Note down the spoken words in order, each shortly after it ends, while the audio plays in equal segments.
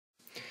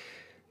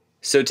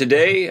So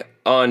today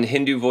on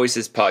Hindu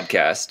Voices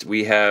podcast,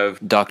 we have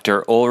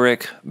Dr.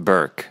 Ulrich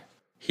Berk.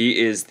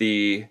 He is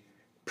the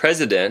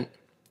president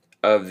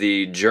of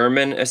the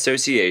German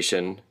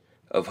Association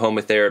of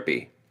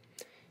Homotherapy.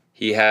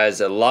 He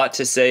has a lot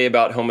to say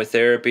about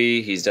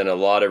homotherapy. He's done a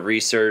lot of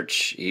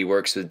research. He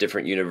works with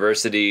different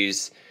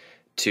universities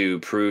to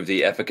prove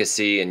the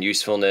efficacy and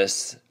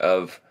usefulness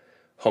of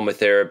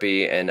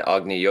homotherapy and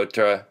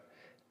Agnihotra.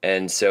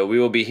 And so we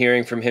will be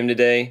hearing from him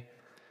today.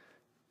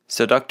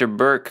 So Dr.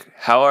 Berk,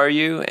 how are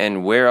you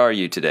and where are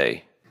you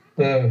today?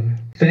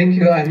 Thank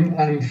you.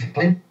 I'm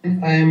fine.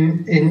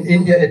 I'm in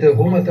India at a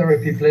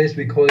homotherapy place.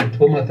 We call it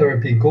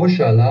Homotherapy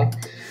Goshala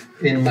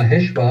in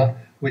Maheshwar,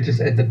 which is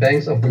at the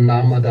banks of the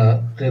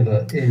Narmada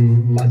River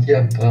in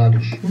Madhya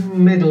Pradesh,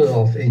 middle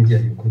of India,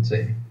 you could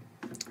say.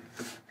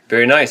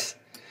 Very nice.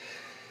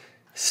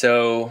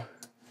 So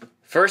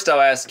first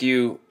I'll ask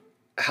you,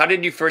 how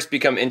did you first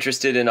become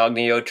interested in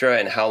Agnihotra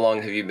and how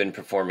long have you been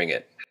performing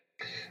it?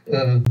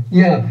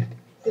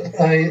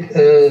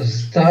 I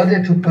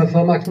started to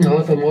perform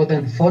Agnihotra more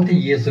than 40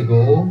 years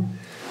ago.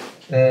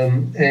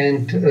 At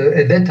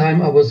that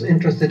time, I was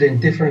interested in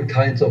different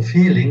kinds of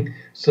healing.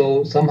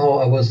 So somehow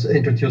I was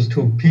introduced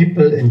to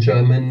people in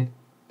Germany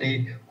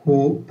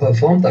who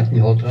performed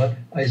Agnihotra.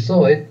 I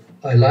saw it,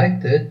 I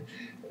liked it.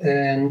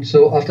 And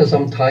so after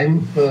some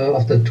time,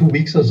 after 2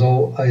 weeks or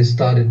so, I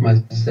started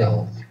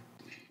myself.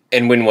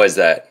 And when was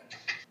that?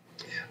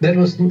 That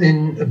was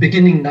in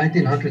beginning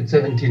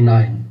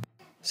 1979.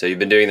 So you've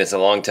been doing this a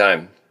long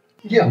time.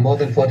 Yeah, more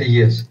than 40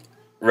 years.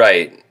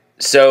 Right.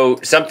 So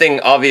something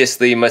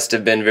obviously must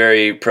have been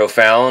very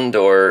profound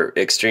or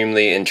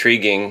extremely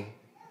intriguing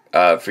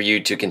for you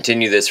to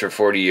continue this for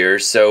 40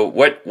 years. So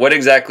what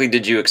exactly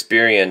did you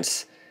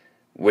experience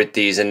with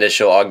these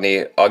initial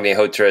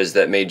Agnihotras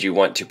that made you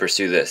want to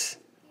pursue this?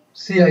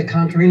 See, I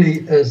can't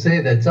really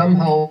say that.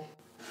 Somehow,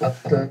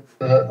 after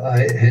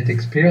I had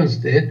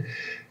experienced it,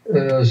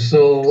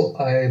 so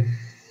I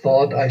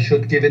thought I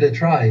should give it a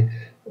try.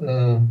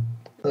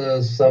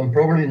 Some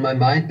problem in my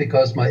mind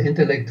because my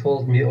intellect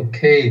told me,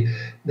 okay,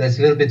 that's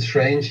a little bit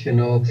strange,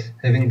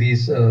 having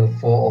these 4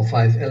 or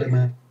 5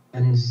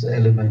 elements,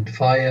 element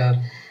fire,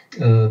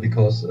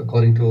 because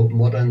according to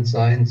modern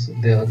science,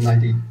 there are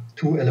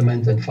 92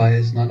 elements and fire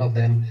is none of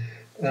them.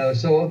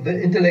 So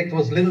the intellect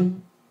was a little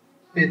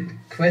bit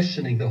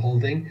questioning the whole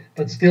thing,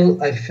 but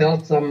still I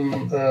felt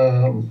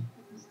somehow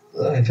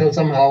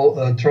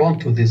drawn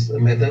to this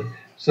method.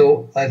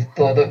 So I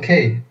thought,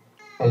 okay,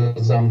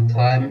 for some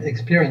time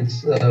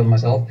experience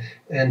myself,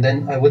 and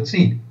then I would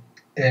see.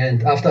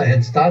 And after I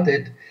had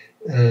started,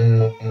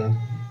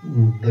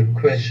 the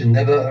question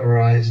never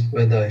arose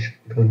whether I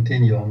should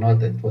continue or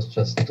not. It was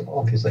just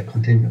obvious I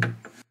continued.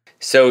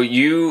 So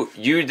you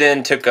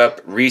then took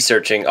up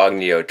researching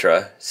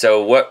Agnihotra.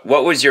 So what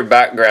was your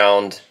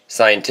background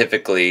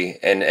scientifically,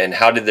 and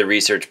how did the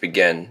research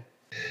begin?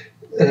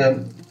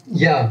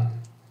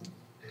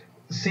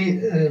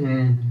 See,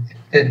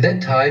 at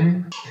that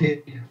time,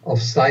 of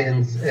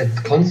science at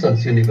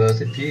Constance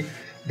University,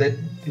 that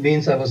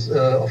means I was,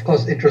 of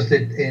course,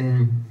 interested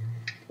in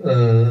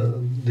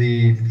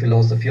the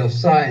philosophy of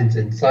science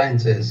and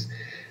sciences.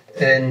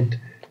 And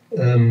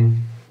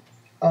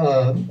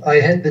I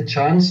had the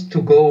chance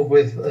to go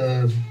with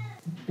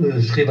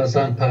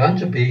Srivasant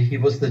Paranjapi. He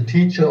was the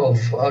teacher of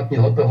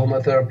Agnihotra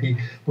homotherapy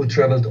who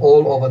traveled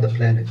all over the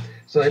planet.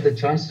 So I had the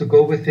chance to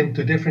go with him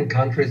to different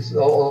countries,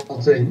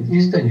 also in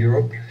Eastern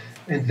Europe.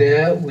 And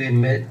there we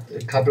met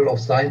a couple of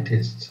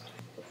scientists.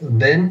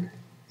 Then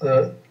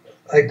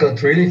I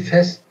got really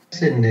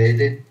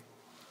fascinated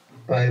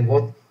by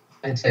what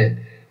I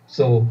said.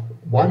 So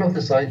one of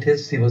the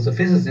scientists, he was a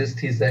physicist,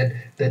 he said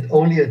that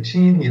only a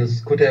genius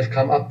could have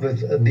come up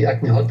with the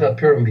Agnihotra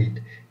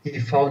pyramid. He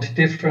found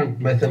different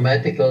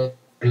mathematical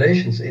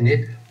relations in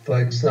it, for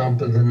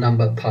example, the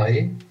number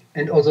pi,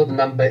 and also the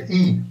number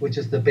e, which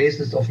is the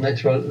basis of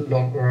natural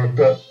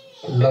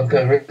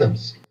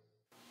logarithms.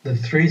 The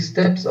 3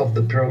 steps of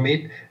the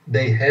pyramid,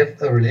 they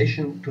have a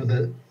relation to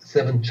the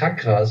 7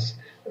 chakras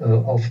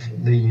of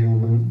the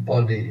human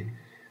body.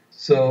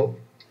 So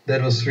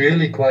that was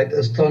really quite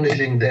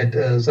astonishing that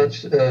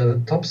such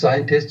top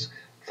scientists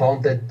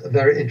found that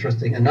very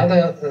interesting.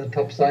 Another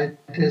top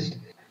scientist,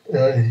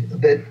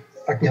 that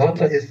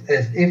Agnihotra is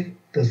as if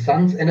the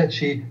sun's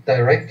energy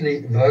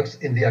directly works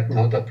in the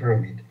Agnihotra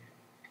pyramid.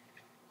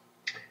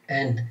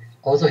 And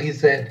also he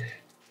said,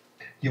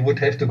 you would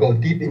have to go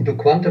deep into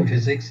quantum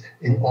physics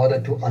in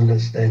order to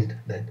understand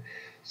that.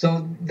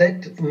 So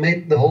that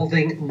made the whole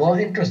thing more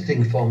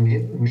interesting for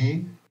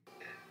me.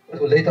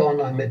 So later on,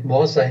 I met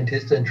more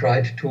scientists and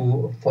tried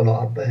to follow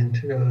up and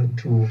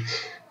to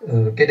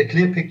get a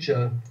clear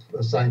picture,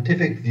 a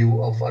scientific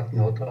view of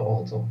Agnihotra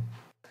also.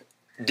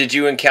 Did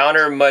you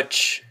encounter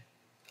much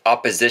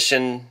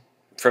opposition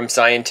from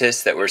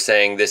scientists that were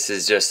saying this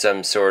is just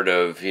some sort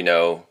of,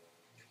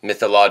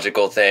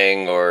 mythological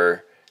thing,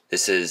 or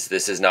this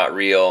is not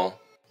real?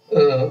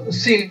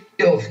 See,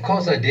 of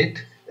course I did.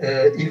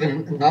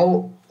 Even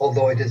now,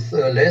 although it is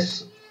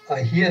less,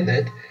 I hear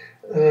that.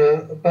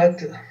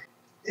 But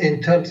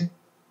in terms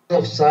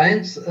of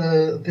science,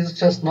 this is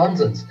just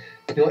nonsense.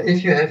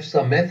 If you have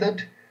some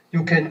method,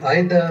 you can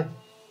either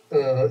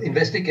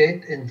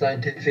investigate in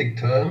scientific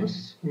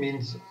terms,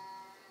 means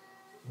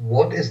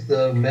what is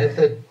the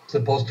method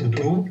supposed to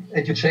do,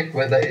 and you check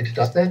whether it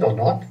does that or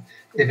not.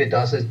 If it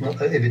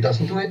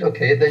doesn't do it,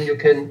 okay, then you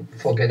can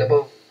forget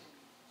about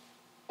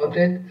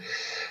it.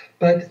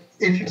 But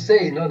if you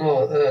say,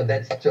 no,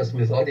 that's just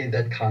mythology,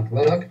 that can't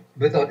work,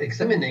 without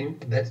examining,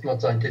 that's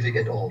not scientific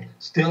at all.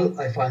 Still,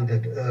 I find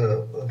that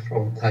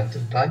from time to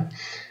time.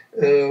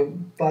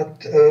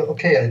 But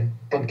okay, I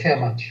don't care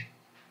much.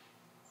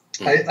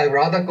 I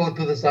rather go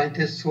to the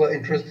scientists who are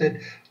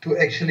interested to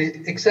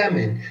actually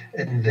examine,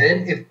 and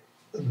then if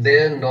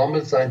their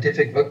normal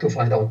scientific work to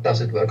find out,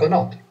 does it work or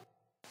not.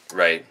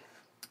 Right.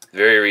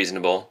 Very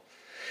reasonable.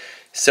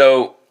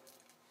 So,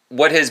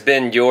 what has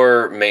been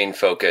your main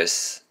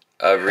focus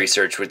of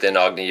research within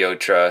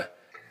Agnihotra?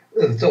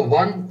 So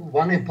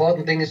one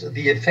important thing is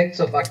the effects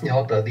of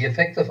Agnihotra. The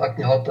effects of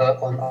Agnihotra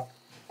on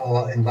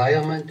our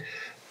environment,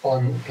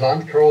 on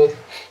plant growth,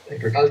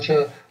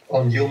 agriculture,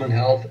 on human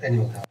health,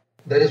 animal health.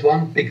 That is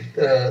one big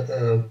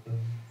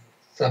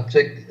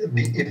subject,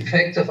 the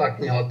effects of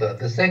Agnihotra.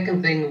 The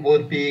second thing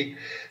would be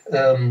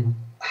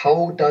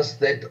how does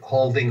that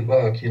whole thing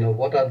work?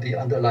 What are the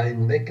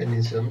underlying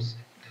mechanisms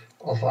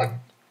of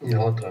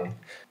Agnihotra?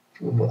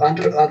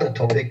 Other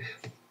topic,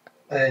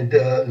 and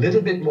a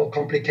little bit more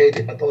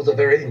complicated, but those are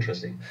very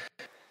interesting.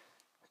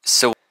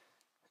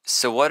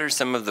 So what are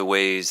some of the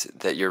ways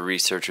that your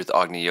research with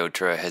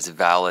Agnihotra has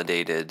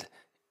validated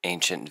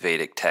ancient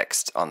Vedic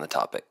texts on the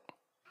topic?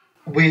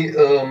 We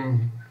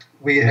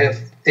have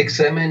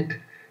examined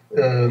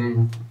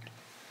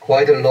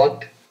quite a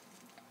lot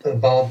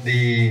about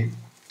the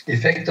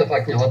effects of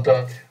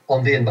Agnihotra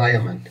on the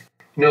environment.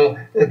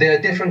 There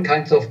are different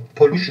kinds of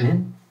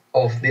pollution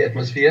of the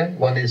atmosphere.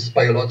 One is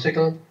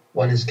biological,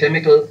 one is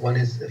chemical, one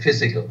is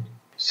physical.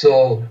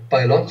 So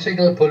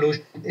biological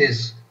pollution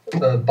is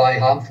by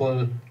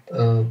harmful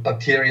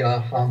bacteria,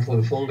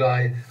 harmful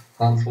fungi,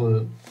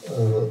 harmful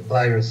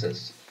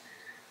viruses.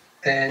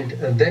 And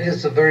that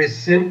is a very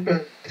simple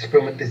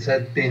experiment. This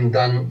had been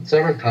done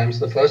several times.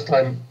 The first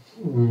time,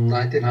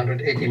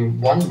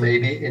 1981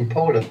 maybe, in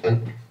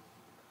Poland,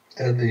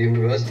 at the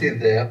university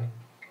there.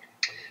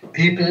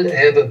 People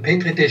have a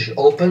petri dish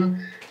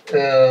open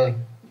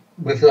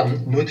with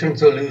some nutrient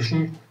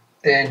solution,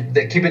 and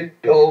they keep it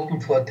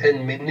open for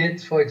 10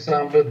 minutes, for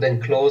example, then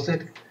close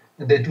it.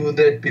 And they do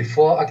that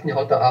before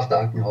Agnihotra, after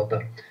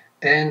Agnihotra.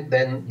 And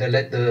then they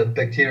let the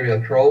bacteria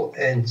grow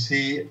and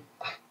see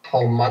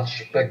how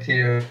much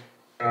bacteria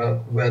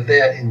were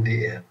there in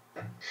the air.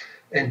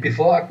 And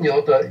before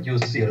Agnihotra, you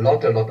see a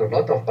lot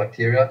of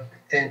bacteria.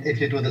 And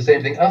if you do the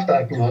same thing after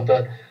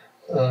Agnihotra,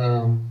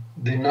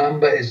 the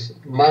number is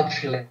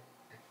much less.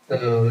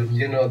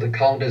 The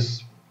count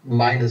is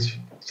minus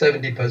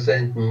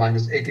 70%,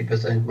 minus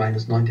 80%,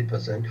 minus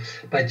 90%,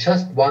 by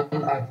just one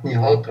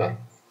Agnihotra.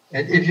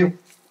 And if you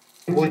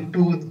would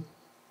do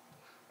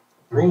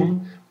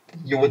room,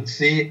 you would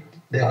see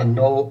there are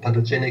no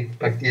pathogenic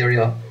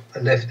bacteria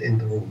left in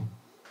the room.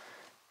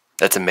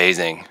 That's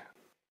amazing.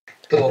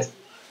 So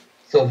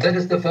that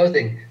is the first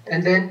thing.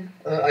 And then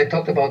I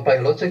talked about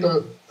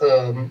biological,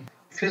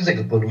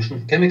 physical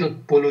pollution, chemical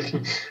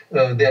pollution.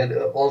 There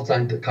are all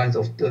kinds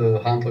of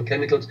harmful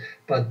chemicals,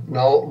 but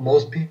now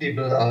most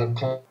people are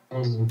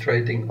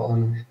concentrating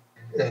on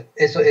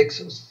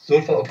SOx,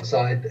 sulfur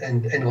oxide,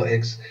 and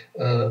NOx,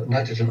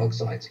 nitrogen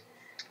oxides.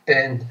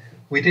 And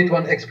we did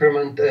one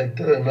experiment at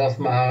North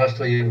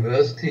Maharashtra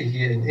University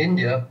here in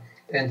India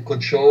and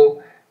could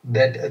show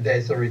that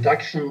there's a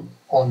reduction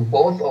on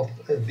both of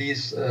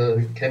these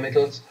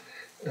chemicals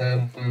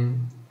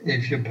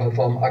if you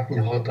perform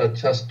Agnihotra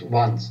just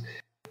once.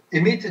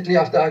 Immediately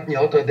after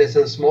Agnihotra, there's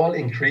a small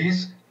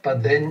increase,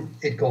 but then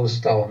it goes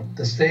down.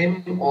 The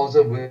same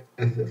also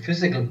with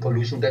physical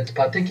pollution, that's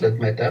particulate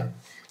matter,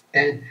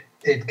 and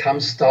it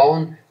comes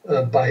down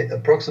by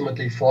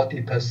approximately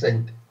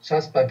 40%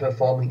 just by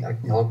performing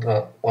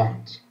Agnihotra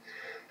once.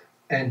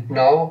 And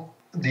now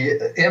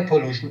the air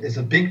pollution is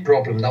a big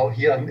problem. Now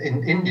here I'm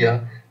in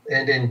India,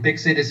 and in big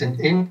cities in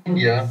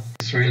India,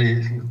 it's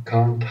really, you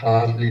can't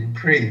hardly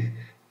breathe.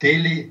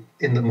 Delhi,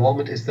 in the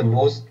moment, is the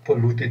most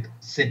polluted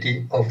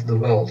city of the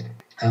world.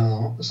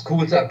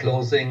 Schools are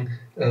closing,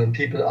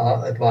 people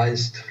are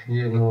advised,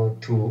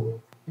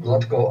 to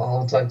not go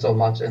outside so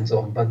much and so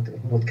on. But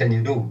what can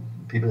you do?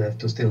 People have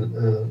to still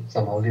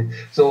somehow live.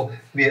 So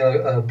we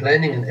are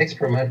planning an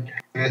experiment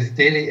with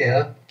Delhi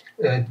air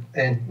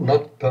and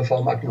not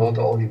perform Agnihotra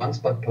only once,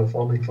 but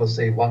perform it for,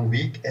 say, 1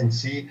 week and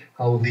see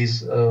how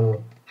these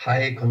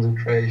high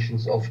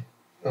concentrations of,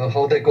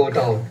 how they go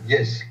down.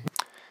 Yes.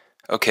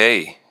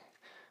 Okay.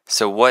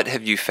 So what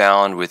have you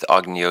found with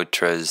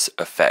Agnihotra's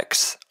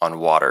effects on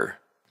water?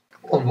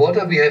 On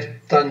water, we have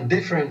done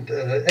different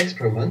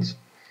experiments.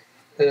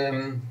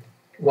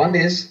 One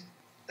is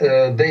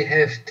they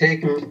have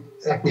taken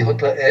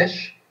Agnihotra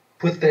ash,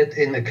 put that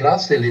in a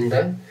glass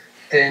cylinder,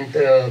 and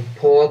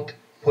poured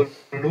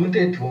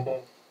polluted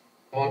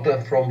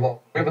water from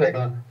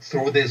river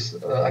through this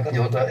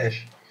Agnihotra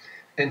ash.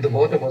 And the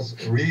water was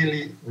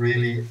really,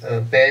 really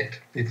bad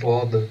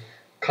before. The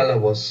color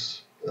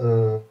was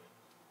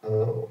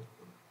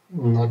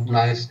not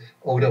nice.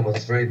 Odor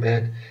was very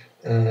bad.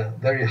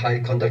 Very high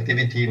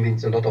conductivity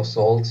means a lot of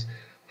salts.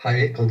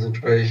 High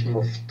concentration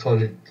of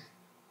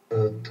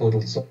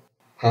total salt.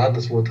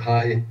 Hardness was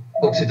high.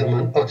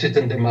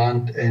 Oxygen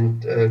demand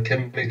and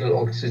chemical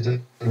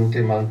oxygen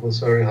demand was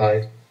very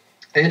high.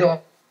 And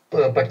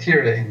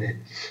bacteria in it.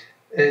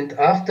 And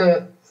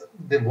after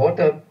the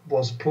water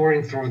was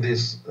pouring through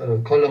this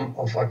column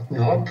of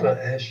Agnihotra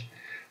ash,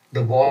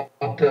 the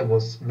water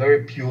was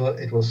very pure.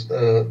 It was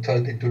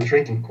turned into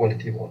drinking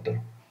quality water.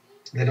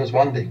 That was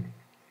one thing.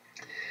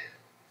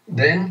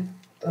 Then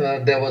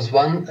there was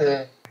one,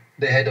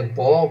 they had a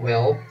bore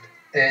well,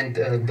 and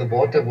the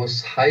water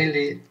was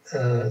highly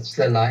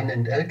saline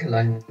and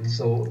alkaline,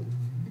 so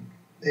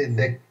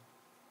they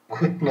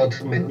could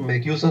not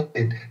make use of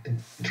it,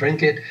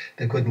 drink it.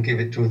 They couldn't give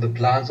it to the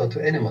plants or to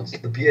animals.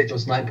 The pH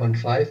was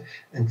 9.5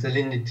 and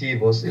salinity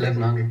was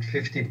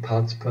 1150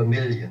 parts per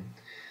million.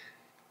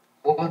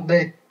 What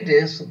they did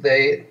is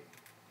they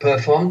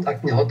performed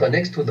Agnihotra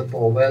next to the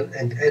bore well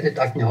and added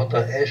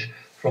Agnihotra ash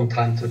from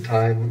time to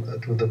time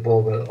to the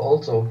bore well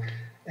also.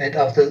 And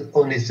after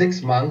only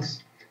 6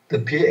 months, the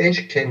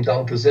pH came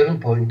down to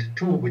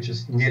 7.2, which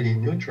is nearly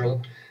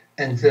neutral,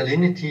 and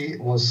salinity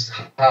was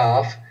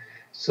half.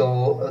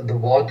 So the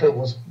water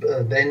was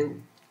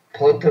then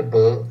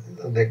potable.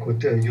 They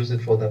could use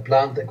it for the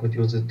plant, they could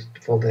use it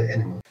for the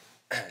animal.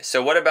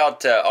 So what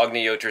about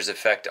Agnihotra's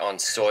effect on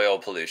soil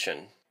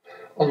pollution?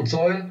 On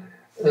soil,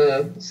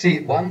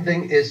 see, one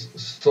thing is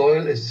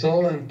soil is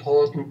so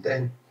important,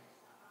 and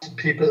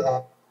people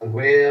are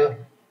aware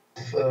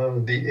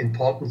of the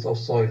importance of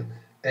soil.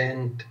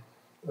 And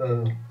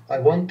I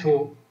want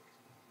to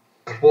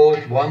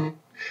quote one,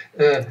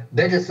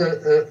 that is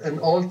an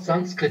old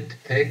Sanskrit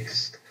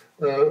text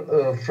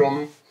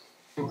from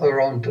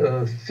around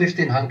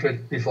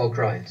 1500 before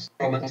Christ,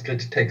 from a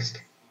Sanskrit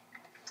text.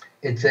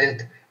 It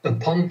said,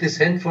 "Upon this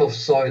handful of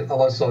soil,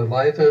 our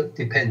survival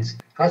depends.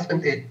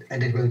 Husband it,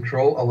 and it will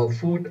grow our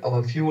food,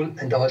 our fuel,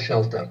 and our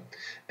shelter,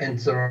 and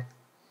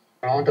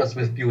surround us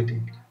with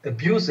beauty.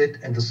 Abuse it,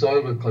 and the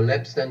soil will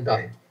collapse and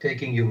die,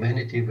 taking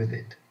humanity with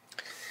it."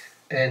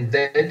 And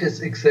that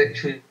is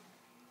actually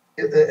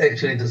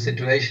the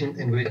situation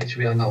in which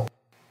we are now.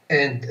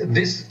 And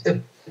this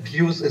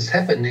abuse is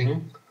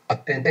happening.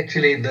 And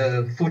actually,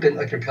 the Food and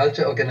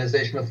Agriculture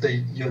Organization of the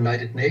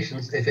United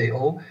Nations,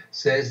 FAO,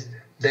 says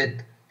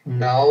that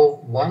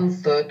now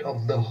 1/3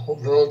 of the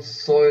world's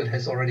soil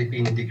has already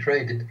been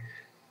degraded.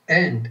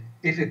 And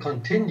if you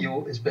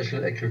continue,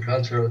 especially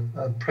agricultural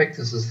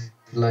practices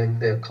like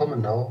they're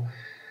common now,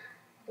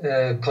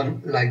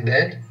 like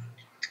that,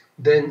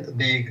 then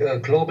the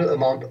global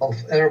amount of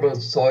arable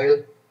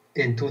soil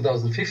in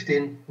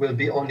 2015 will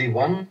be only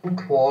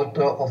 1/4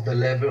 of the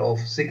level of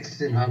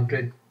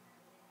 1600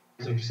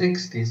 to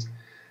 60s.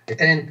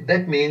 And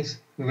that means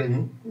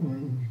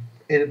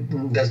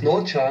there's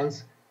no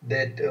chance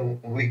that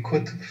we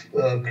could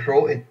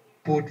grow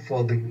food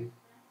for the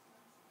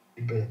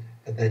people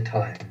at that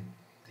time.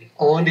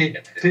 Only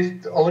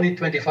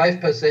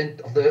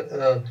 25% of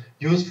the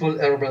useful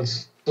arable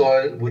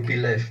soil would be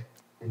left.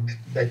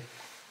 That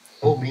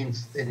no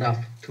means enough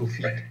to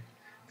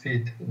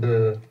feed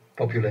the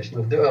population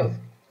of the earth.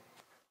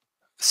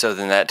 So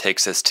then that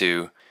takes us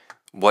to,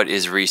 what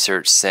is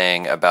research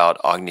saying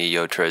about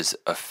Agnihotra's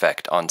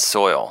effect on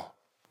soil?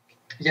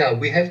 Yeah,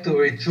 we have to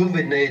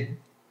rejuvenate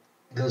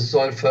the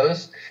soil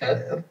first.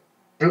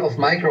 Of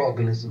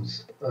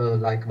microorganisms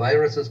like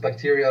viruses,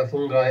 bacteria,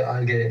 fungi,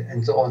 algae,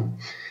 and so on.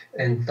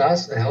 And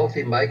thus, a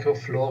healthy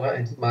microflora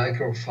and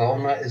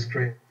microfauna is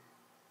created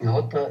by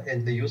Agnihotra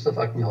and the use of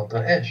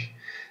Agnihotra ash.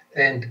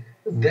 And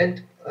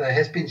that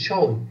has been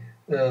shown.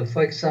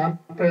 For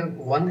example,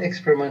 one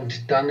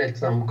experiment done at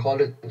some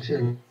college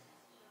in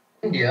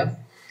India,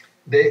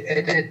 they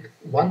added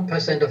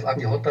 1% of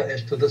Agnihotra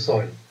ash to the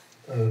soil.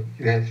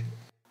 You have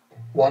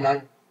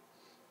 100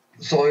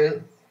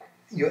 soil,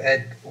 you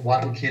add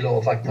 1 kilo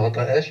of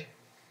Agnihotra ash.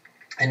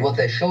 And what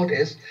they showed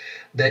is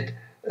that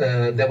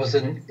there was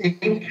an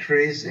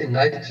increase in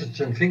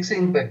nitrogen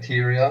fixing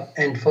bacteria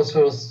and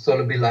phosphorus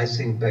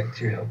solubilizing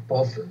bacteria,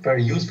 both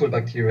very useful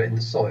bacteria in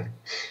the soil.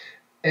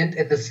 And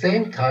at the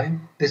same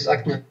time, this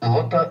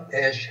Agnihotra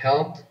ash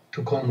helped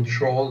to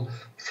control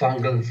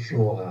fungal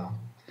flora.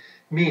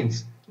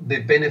 Means the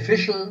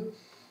beneficial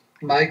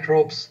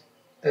microbes,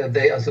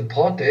 they are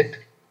supported,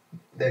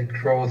 their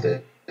growth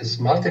is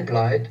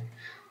multiplied,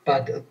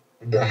 but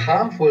the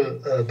harmful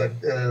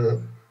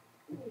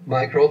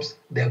microbes,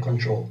 they are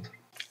controlled.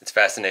 It's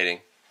fascinating.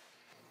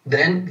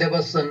 Then there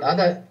was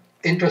another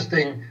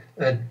interesting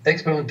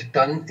experiment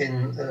done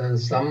in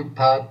some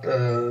part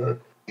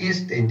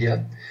East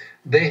India.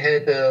 They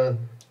had a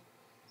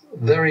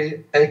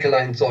very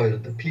alkaline soil.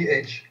 The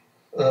pH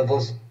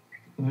was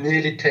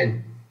nearly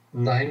 10,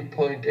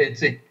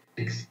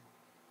 9.86.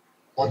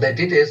 What they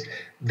did is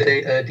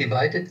they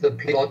divided the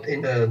plot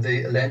in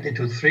the land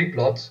into 3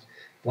 plots,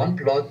 One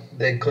plot,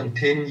 they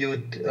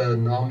continued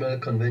normal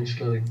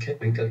conventional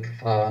chemical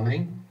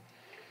farming.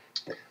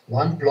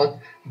 One plot,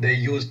 they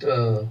used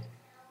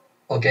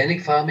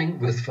organic farming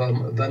with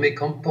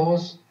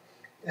vermicompost,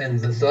 and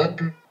the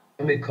third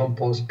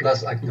vermicompost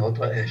plus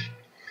Agnihotra ash.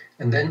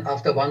 And then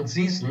after one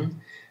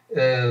season,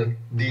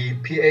 the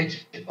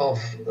pH of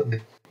the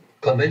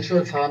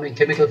conventional farming,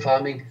 chemical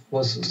farming,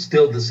 was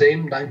still the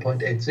same,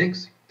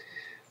 9.86.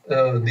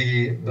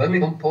 The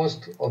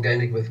vermicompost,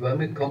 organic with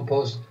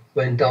vermicompost,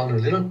 went down a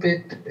little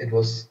bit. It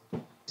was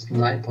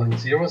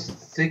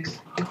 9.06,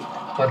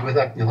 but with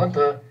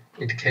Agnihotra,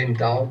 it came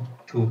down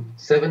to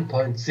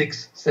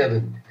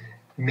 7.67,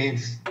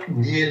 means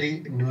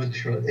nearly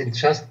neutral in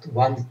just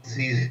one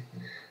season.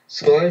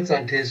 Soil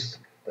scientists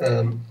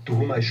to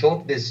whom I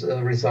showed this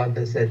result,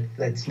 they said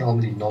that's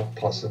normally not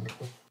possible.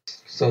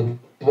 So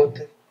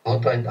what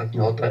Agnihotra and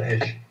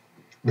Agnihotra ash.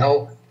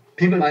 Now,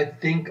 people might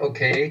think,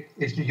 okay,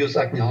 if you use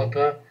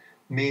Agnihotra,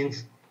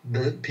 means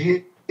the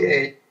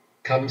pH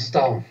comes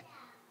down.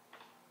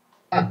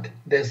 But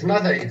there's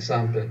another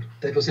example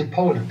that was in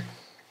Poland.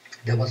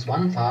 There was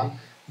one farm,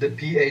 the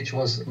pH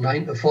was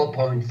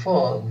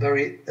 4.4,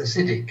 very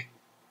acidic.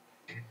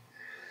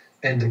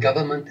 And the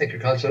government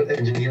agricultural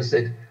engineer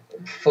said,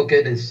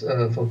 forget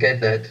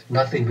that,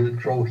 nothing will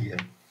grow here.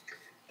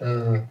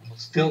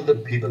 Still the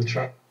people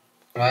tried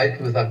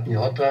with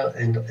Agnihotra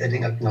and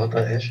adding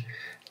Agnihotra ash,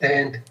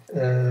 and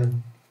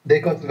they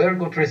got very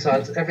good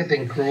results.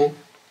 Everything grew,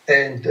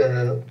 and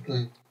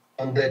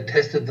they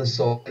tested the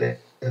soil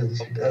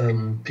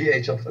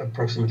pH of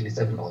approximately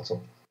 7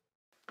 also.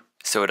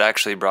 So it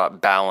actually brought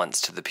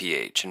balance to the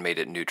pH and made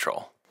it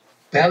neutral.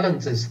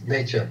 Balance is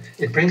nature.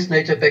 It brings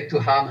nature back to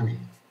harmony,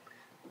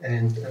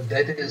 and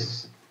that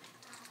is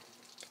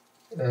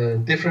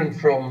different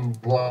from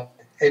what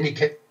any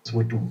chemist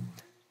would do.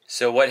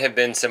 So what have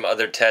been some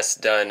other tests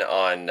done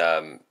on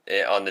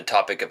the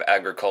topic of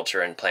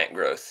agriculture and plant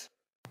growth?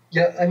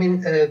 Yeah, I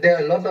mean, there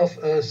are a lot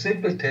of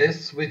simple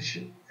tests which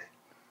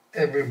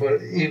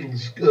everybody, even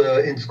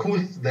in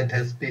schools, that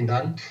has been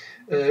done.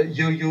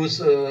 You use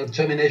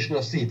germination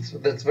of seeds.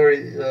 That's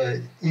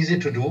very easy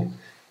to do.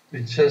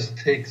 We just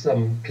take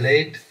some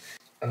plate,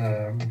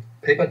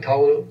 paper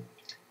towel,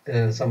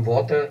 some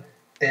water,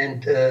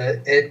 and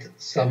add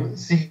some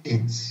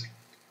seeds.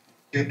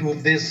 You do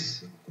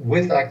this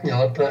with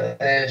Agnihotra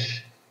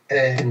ash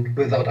and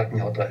without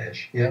Agnihotra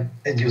ash, yeah,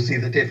 and you see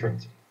the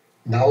difference.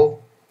 Now,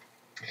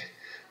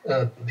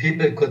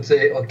 people could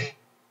say,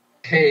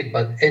 okay,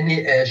 but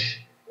any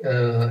ash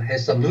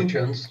has some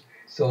nutrients,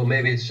 so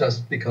maybe it's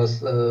just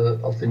because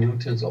of the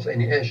nutrients of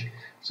any ash.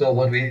 So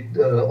what we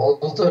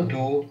also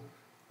do,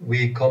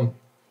 we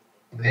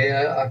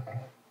compare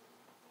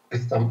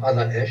with some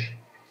other ash,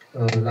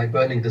 like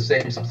burning the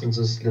same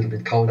substances, a little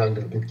bit cow dung, a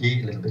little bit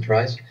ghee, a little bit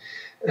rice,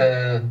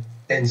 and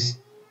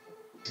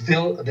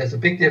still there's a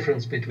big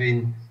difference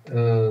between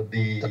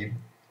the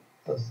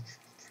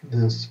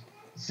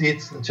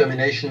seeds, the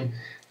germination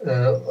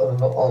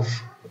of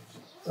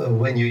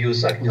when you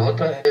use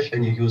Agnihotra ash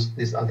and you use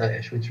this other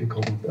ash, which we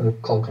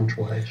call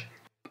control ash.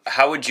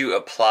 How would you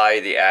apply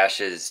the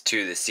ashes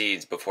to the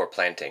seeds before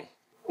planting?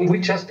 We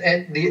just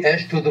add the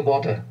ash to the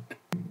water.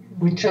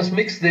 We just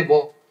mix the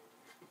water,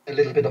 a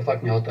little bit of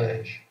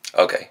Agnihotra ash.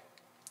 Okay.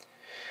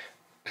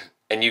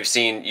 And you've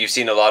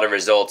seen a lot of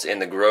results in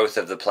the growth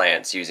of the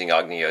plants using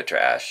Agnihotra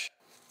ash.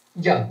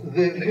 Yeah,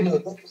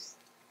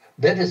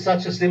 that is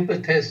such a simple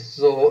test,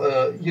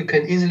 so you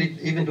can easily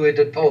even do it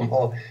at home.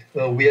 Or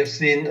we have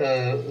seen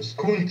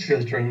school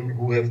children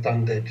who have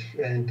done that,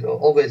 and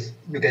always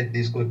you get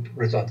these good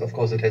results. Of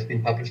course, it has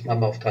been published a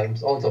number of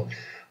times also,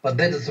 but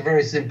that is a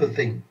very simple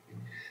thing.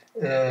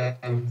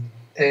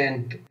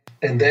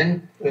 And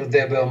then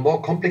there were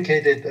more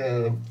complicated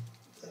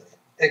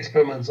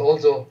experiments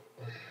also.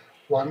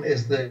 One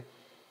is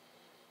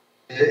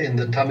in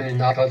the Tamil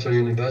Nadu Cultural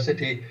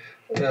University,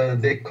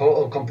 they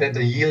compared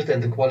the yield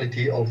and the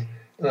quality of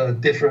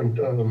different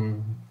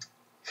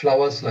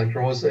flowers like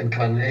rose and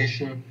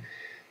carnation,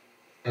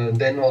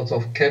 then also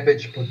of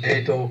cabbage,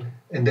 potato,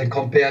 and then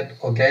compared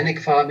organic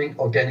farming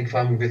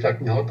with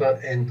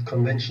Agnihotra and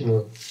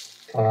conventional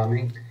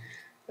farming.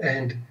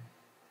 And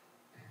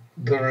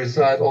the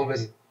result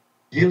always,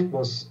 yield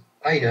was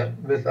higher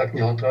with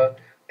Agnihotra,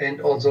 and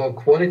also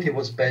quality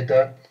was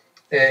better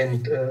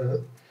and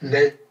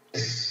less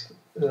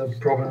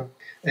problem.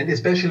 And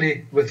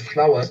especially with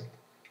flowers,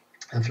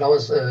 and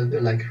flowers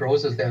like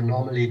roses, they are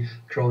normally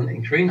grown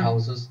in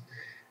greenhouses.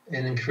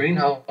 And in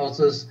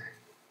greenhouses,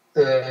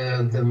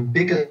 the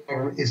biggest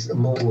problem is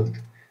mold.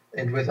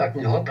 And with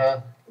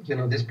Agnihotra,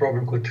 this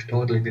problem could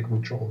totally be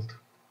controlled.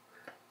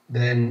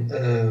 Then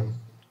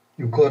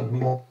you got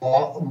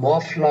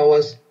more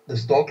flowers, the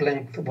stalk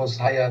length was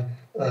higher,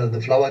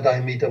 the flower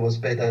diameter was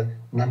better,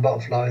 number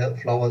of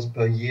flowers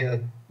per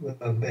year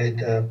were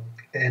better,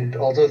 and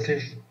also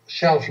the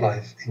shelf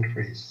life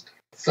increased.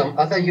 Some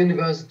other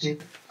university,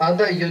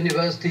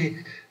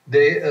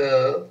 they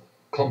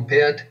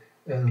compared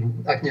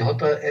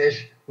Agnihotra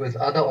ash with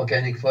other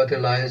organic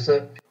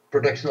fertilizer,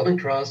 production of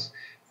grass,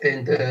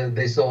 And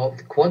they saw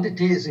the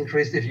quantity is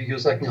increased if you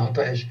use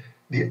Agnihotra ash,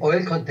 the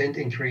oil content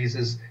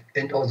increases,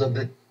 and also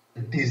the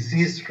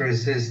disease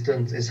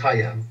resistance is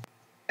higher.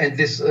 And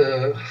this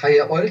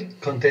higher oil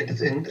content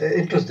is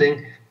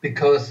interesting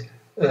because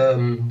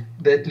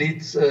that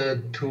leads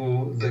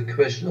to the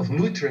question of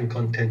nutrient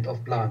content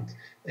of plants.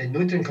 And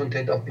nutrient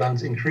content of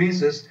plants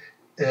increases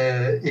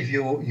if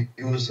you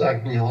use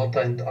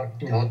Agnihotra and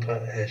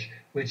Agnihotra ash,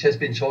 which has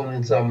been shown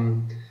in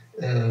some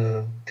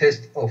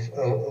test of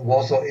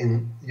Warsaw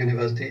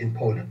University in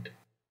Poland.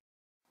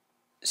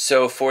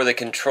 So for the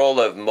control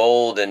of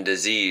mold and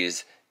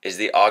disease, is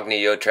the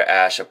Agnihotra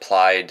ash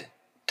applied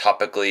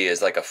topically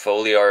as like a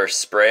foliar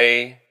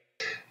spray?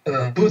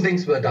 Two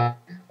things were done.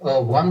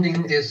 One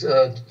thing is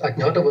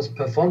Agnihotra was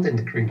performed in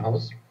the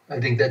greenhouse. I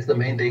think that's the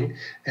main thing.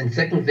 And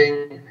second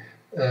thing,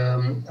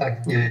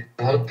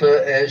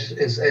 Agnihotra ash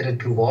is added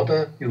to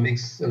water. You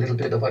mix a little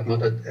bit of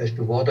Agnihotra ash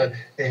to water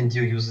and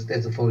you use it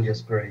as a foliar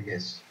spray,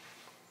 yes.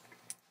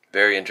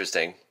 Very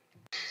interesting.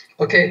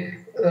 Okay,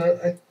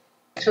 I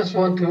just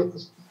want to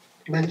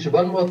mention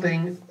one more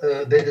thing,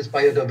 that is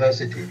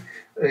biodiversity.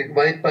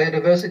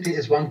 Biodiversity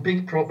is one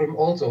big problem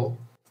also.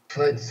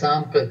 For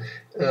example,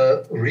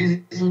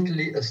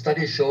 recently a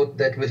study showed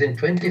that within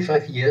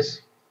 25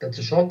 years, that's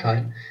a short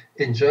time,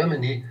 in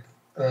Germany,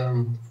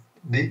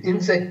 the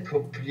insect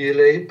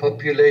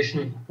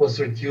population was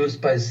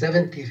reduced by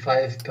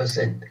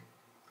 75%.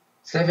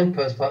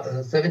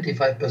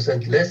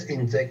 75% less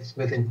insects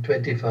within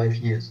 25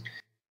 years.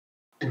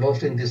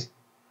 Involved in this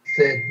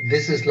said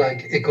this is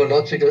like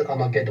ecological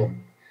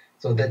Armageddon.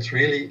 So that's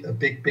really a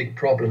big, big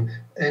problem.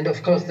 And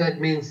of course, that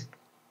means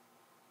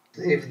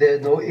if there are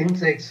no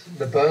insects,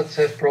 the birds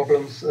have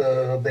problems,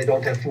 they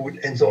don't have food,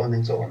 and so on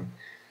and so on.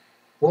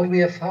 What we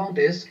have found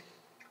is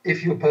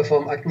if you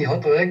perform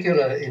Agnihotra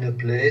regular in a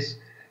place,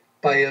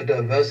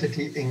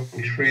 biodiversity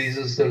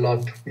increases a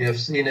lot. We have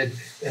seen it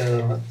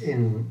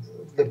in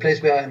the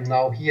place where I'm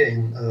now here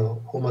in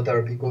Homa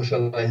therapy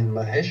Goshala in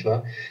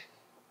Maheshwar,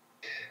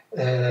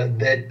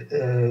 that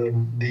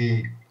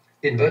the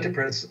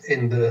invertebrates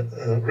in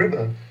the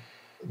river,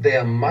 they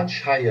are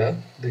much higher,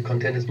 the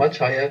content is much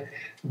higher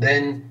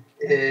than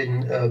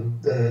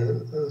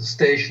in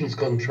stations,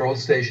 control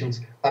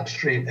stations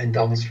upstream and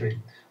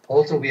downstream.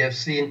 Also, we have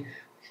seen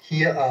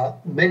here are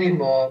many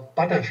more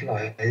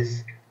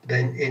butterflies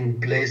than in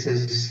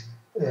places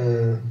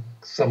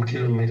some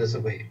kilometers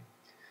away.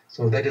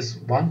 So that is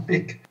one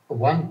big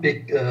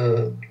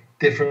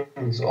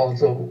difference.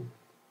 Also,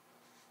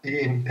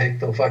 the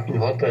impact of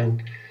Agnihotra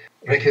and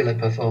regular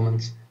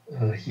performance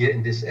here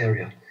in this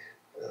area.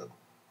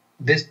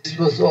 This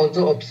was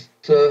also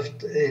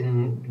observed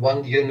in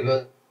one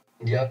university.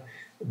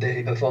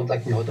 They performed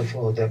Agnihotra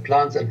for their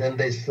plants, and then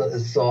they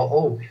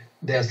saw,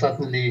 there are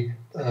suddenly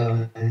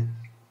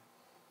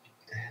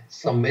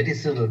some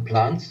medicinal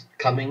plants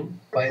coming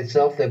by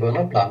itself. They were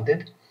not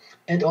planted.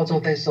 And also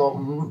they saw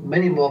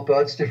many more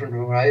birds, different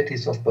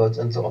varieties of birds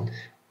and so on,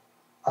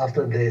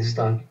 after they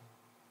started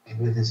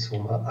with this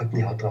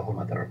Agnihotra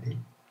Homa therapy.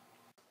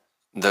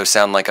 Those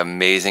sound like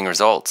amazing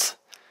results.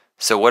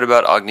 So what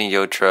about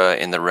Agnihotra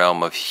in the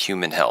realm of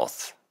human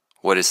health?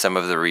 What is some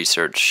of the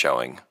research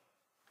showing?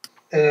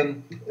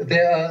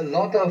 There are a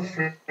lot of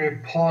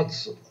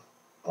reports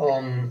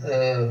on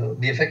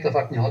the effect of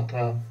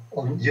Agnihotra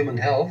on human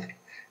health,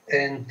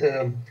 and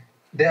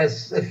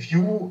there's a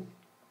few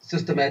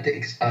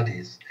systematic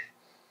studies.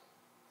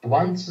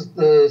 One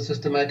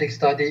systematic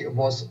study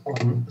was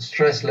on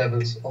stress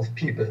levels of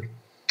people.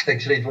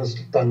 Actually, it was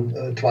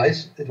done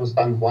twice. It was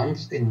done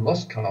once in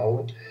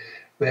Moscow,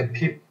 where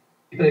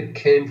people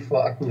came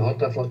for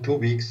Agnihotra for 2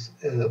 weeks,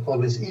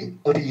 always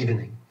on the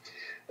evening.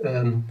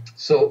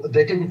 So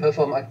they didn't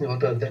perform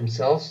Agnihotra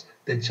themselves.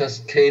 They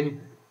just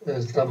came.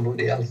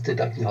 Somebody else did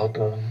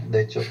Agnihotra.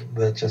 They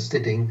were just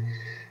sitting.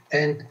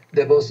 And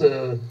there was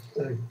a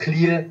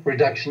clear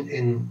reduction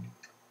in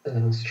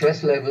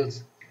stress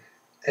levels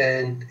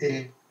and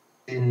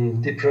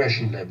in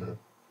depression level.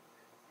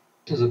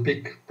 Which is a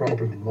big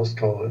problem in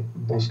Moscow.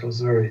 Moscow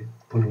is a very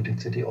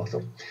polluted city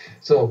also.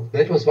 So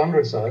that was one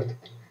result.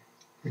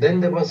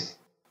 Then there was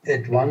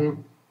at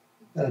one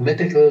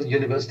medical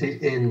university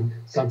in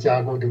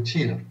Santiago de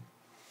Chile.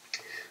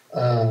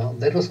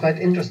 That was quite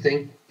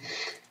interesting.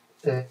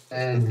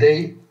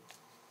 They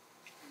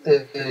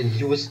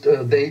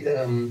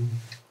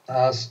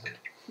asked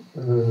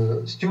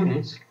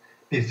students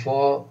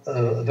before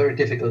a very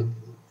difficult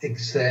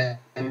exam.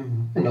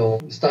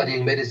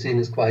 Studying medicine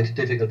is quite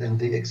difficult and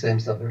the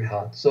exams are very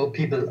hard. So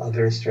people are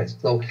very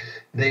stressed. So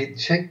they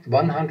checked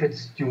 100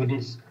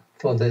 students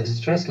for their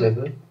stress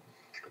level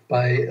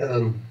by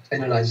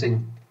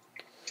analyzing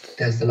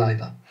their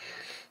saliva.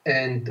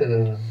 And,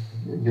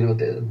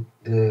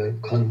 the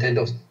content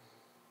of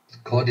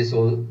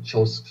cortisol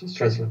shows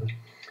stress level.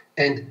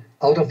 And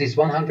out of these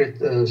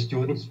 100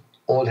 students,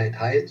 all had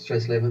high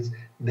stress levels.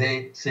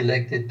 They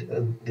selected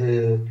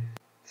the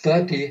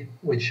 30,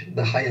 which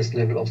the highest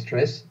level of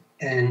stress,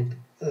 and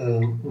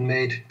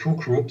made 2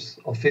 groups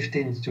of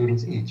 15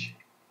 students each.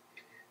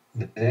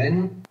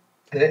 Then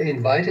they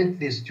invited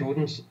these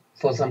students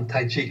for some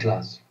Tai Chi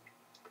class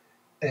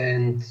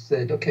and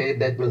said, okay,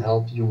 that will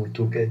help you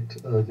to get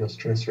your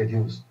stress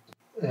reduced.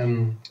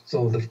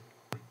 So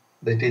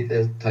they did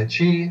the Tai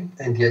Chi,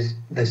 and yes,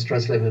 the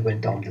stress level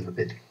went down a little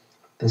bit.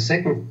 The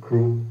second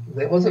group,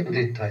 they also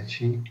did Tai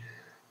Chi,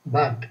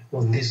 but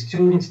what these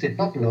students did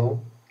not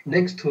know,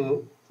 next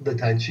to the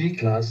Tai Chi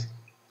class,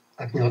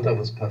 Agnihotra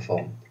was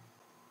performed.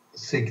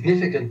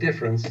 Significant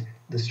difference,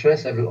 the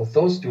stress level of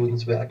those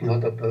students where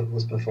Agnihotra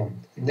was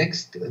performed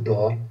next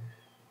door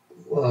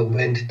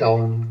went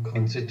down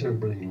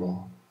considerably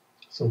more.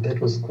 So that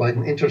was quite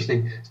an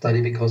interesting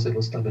study because it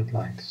was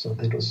double-blind. So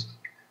that was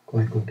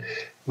quite good.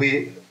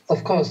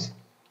 Of course,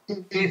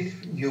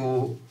 if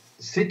you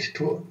sit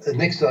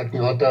next to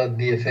Agnihotra,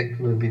 the effect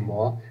will be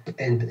more.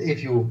 And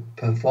if you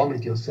perform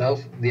it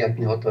yourself, the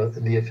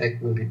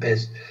effect will be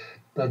best.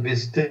 But we're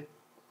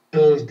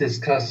still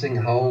discussing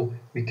how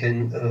we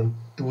can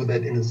do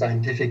that in a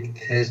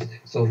scientific test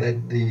so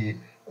that the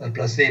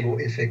placebo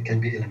effect can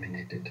be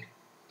eliminated.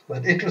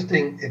 But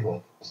interesting it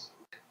was.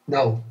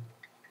 Now,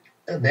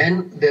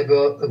 then there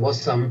was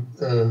some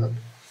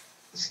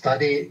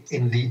study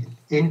in the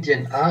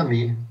Indian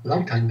army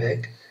long time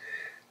back,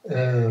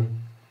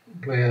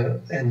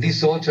 and these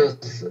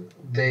soldiers,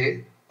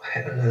 they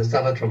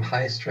suffered from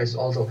high stress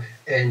also,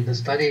 and the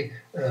study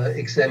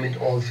examined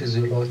all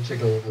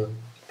physiological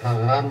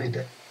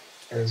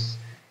parameters,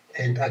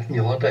 and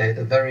Agnihotra had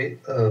a very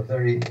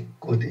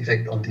good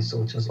effect on these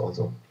soldiers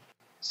also.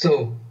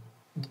 So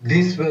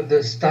these were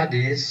the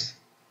studies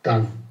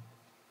done.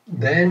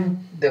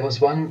 Then there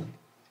was one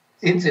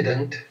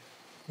incident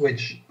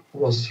which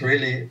was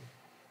really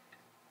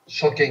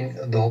shocking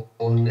the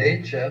whole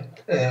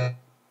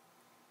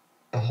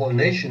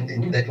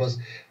nation. That was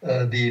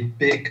the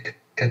big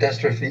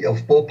catastrophe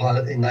of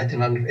Bhopal in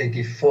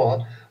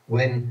 1984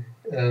 when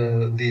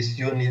this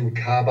Union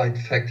Carbide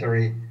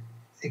factory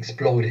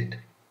exploded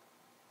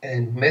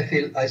and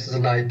methyl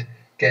isocyanate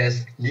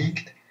gas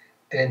leaked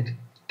and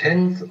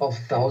tens of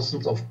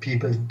thousands of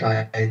people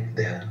died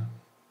there.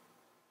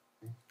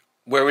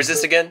 Where was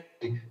this again?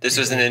 This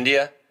was in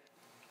India?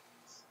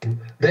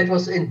 That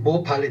was in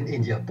Bhopal in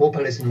India.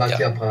 Bhopal is in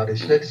Madhya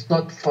Pradesh. That is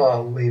not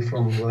far away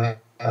from where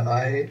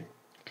I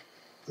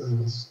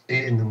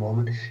stay in the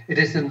moment. It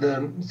is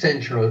in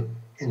central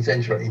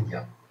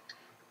India.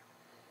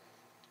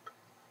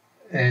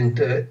 And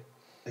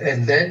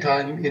at that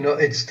time,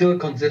 it's still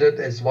considered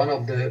as one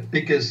of the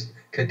biggest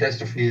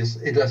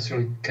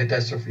industrial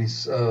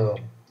catastrophes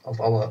of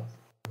our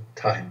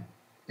time,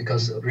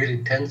 because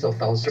really tens of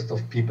thousands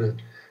of people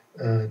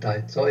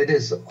died. So it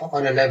is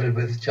on a level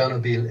with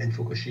Chernobyl and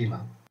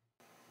Fukushima.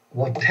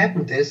 What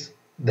happened is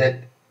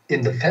that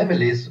in the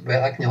families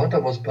where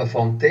Agnihotra was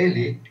performed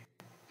daily,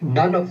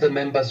 none of the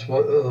members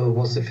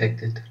was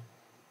affected.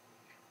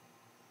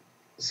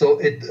 So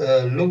it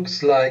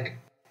looks like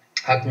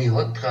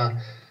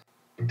Agnihotra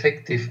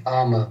protective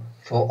armor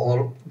for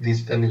all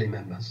these family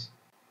members.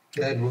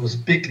 That was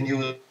big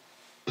news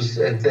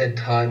at that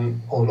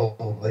time all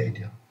over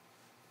India.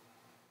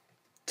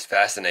 It's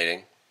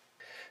fascinating.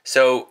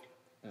 So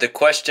the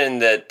question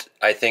that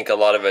I think a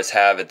lot of us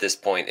have at this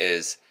point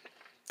is,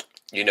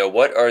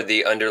 what are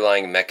the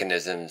underlying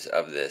mechanisms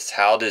of this?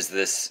 How does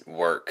this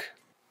work?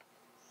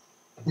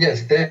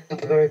 Yes, that's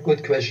a very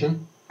good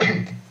question.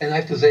 And I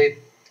have to say,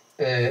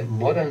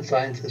 modern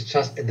science is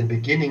just at the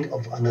beginning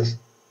of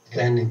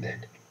understanding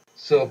that.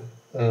 So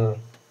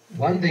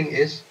one thing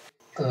is,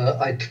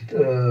 I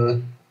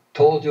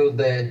told you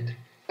that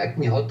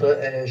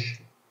Agnihotra ash,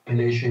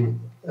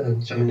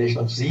 germination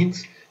of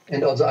seeds,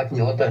 and also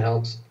Agnihotra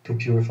helps to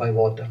purify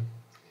water.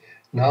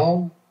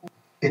 Now,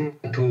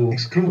 to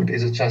exclude,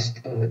 is it just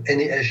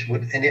any ash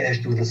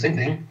do the same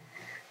thing?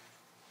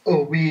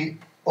 We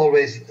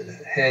always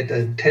had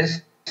a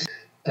test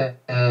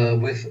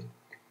with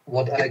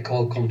what I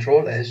call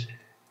control ash.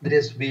 That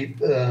is, we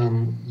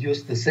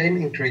use the same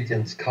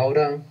ingredients, cow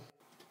dung,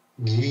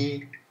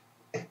 ghee,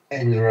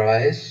 and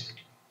rice,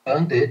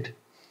 burned it,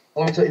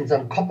 also in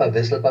some copper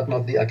vessel, but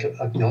not the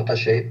Agnihotra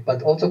shape,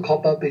 but also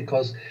copper,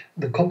 because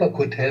the copper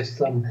could have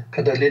some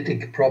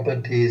catalytic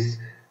properties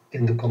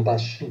in the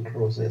combustion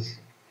process.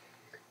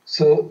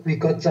 So we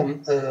got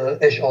some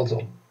ash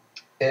also,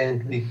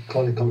 and we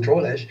call it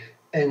control ash,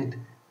 and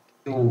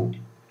do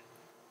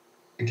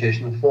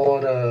purification of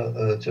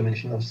water,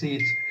 germination of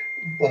seeds,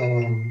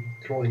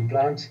 growing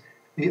plants.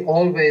 We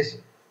always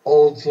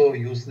also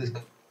use this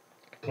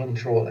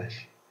control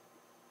ash.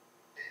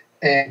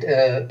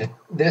 And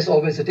there's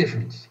always a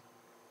difference.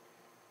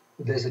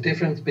 There's a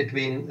difference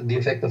between the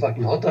effect of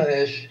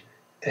Agnihotra ash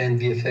and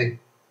the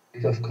effect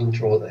of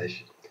control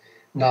ash.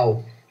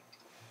 Now,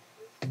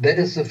 that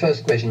is the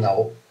first question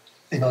now,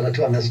 in order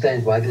to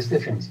understand why this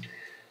difference.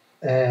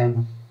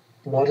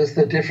 What is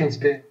the difference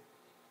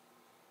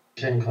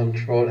between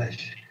control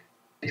ash?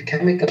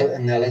 Chemical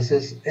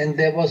analysis, and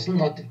there was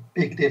not a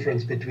big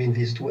difference between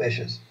these two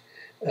ashes.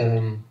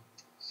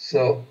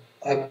 So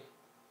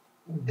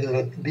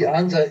the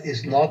answer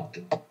is not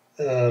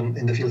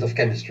in the field of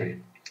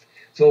chemistry.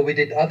 So we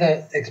did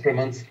other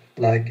experiments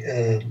like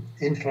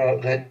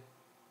infrared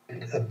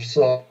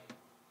absorption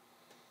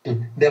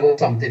there was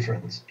some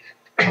difference.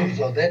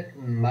 So that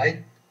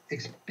might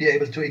be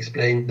able to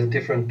explain the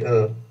different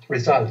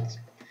results.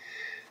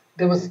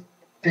 There was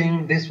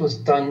thing, this was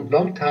done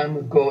long time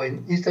ago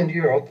in Eastern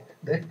Europe,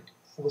 that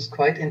was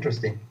quite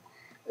interesting.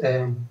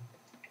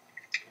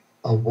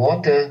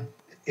 Water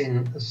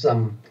in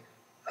some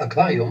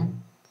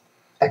aquarium.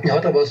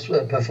 Agnihotra was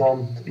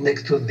performed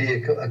next to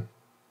the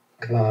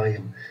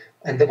aquarium.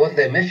 And what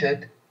they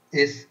measured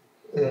is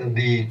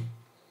the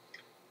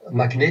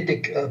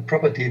magnetic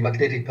property,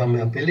 magnetic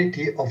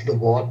permeability of the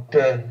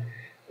water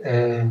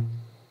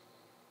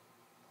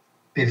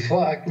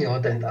before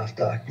Agnihotra and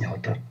after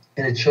Agnihotra.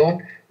 And it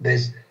showed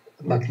there's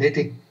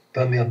magnetic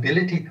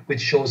permeability,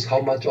 which shows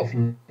how much of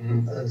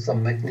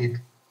some magnet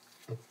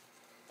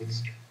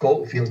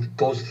field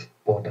goes through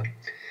water.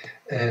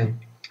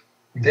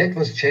 That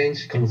was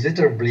changed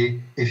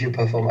considerably if you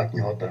perform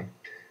Agnihotra.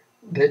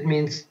 That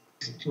means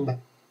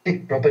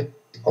magnetic properties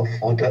of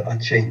water are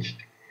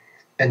changed.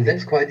 And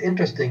that's quite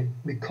interesting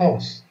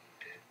because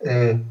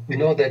we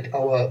know that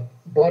our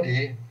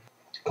body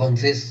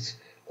consists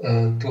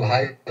to a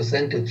high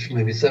percentage,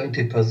 maybe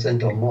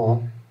 70% or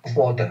more, of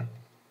water.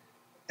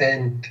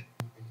 And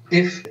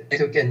if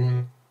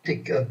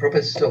magnetic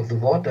properties of the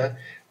water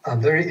are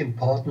very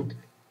important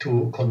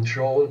to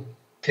control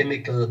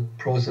chemical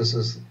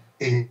processes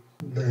in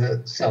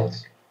the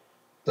cells.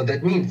 So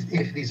that means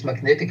if these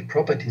magnetic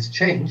properties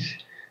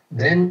change,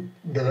 then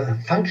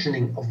the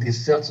functioning of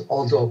these cells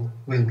also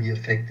will be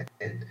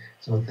affected.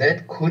 So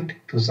that could,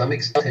 to some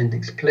extent,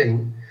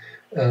 explain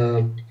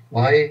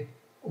why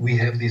we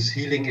have these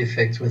healing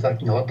effects with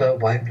Agnihotra,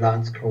 why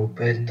plants grow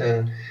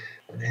better,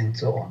 and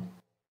so on.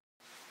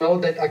 Know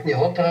that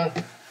Agnihotra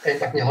and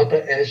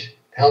Agnihotra ash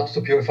helps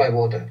to purify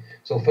water.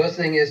 So first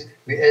thing is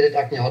we added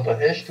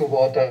Agnihotra ash to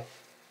water,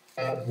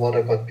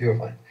 water got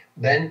purified.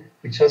 Then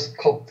we just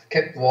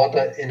kept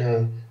water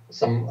in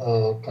some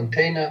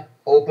container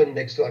open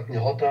next to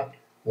Agnihotra,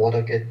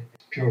 water gets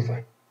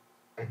purified.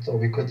 So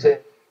we could say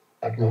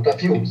Agnihotra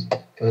fumes.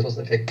 First was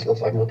the effect of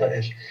Agnihotra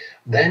ash.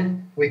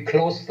 Then we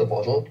closed the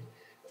bottle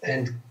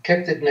and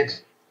kept it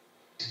next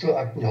to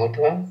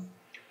Agnihotra.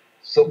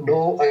 So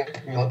no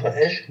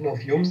Agnihotra ash, no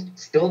fumes,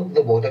 still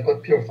the water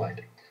got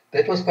purified.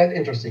 That was quite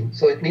interesting.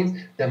 So it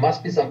means there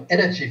must be some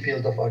energy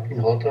field of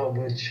Agnihotra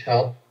which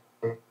helped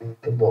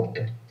the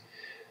water.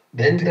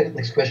 Then the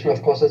next question,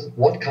 of course, is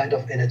what kind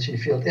of energy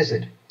field is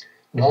it?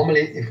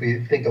 Normally, if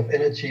we think of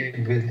energy,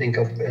 we will think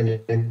of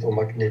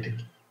electromagnetic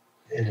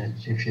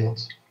energy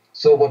fields.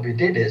 So what we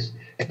did is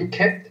we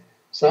kept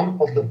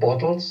some of the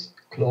bottles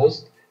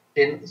closed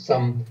in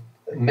some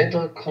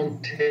metal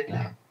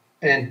container.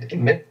 And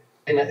metal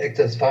container acts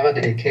as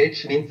Faraday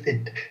cage, means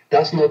it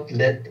does not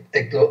let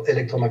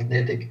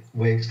electromagnetic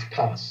waves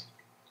pass.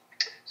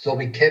 So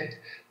we kept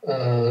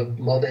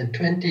more than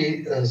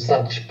 20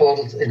 such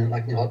bottles in an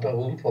Agnihotra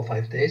room for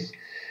 5 days.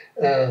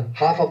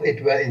 Half of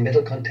it were in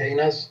metal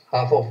containers,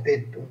 half of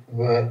it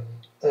were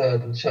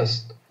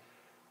just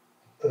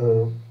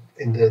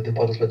the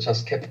bottles were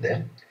just kept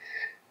there.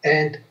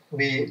 And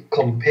we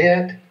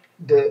compared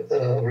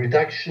the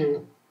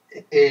reduction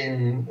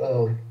in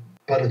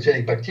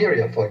pathogenic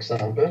bacteria, for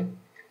example,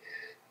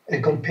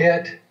 and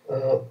compared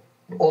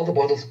all the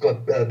bottles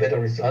got better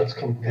results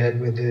compared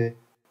with the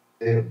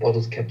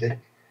bottles kept in.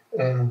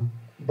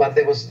 But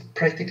there was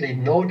practically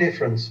no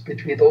difference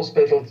between those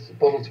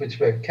bottles which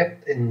were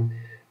kept in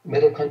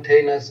metal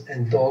containers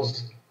and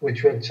those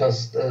which were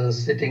just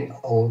sitting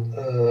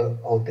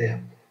out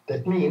there.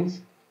 That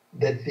means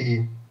that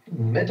the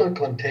metal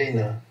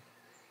container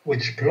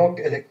which block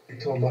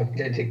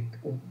electromagnetic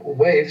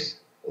waves,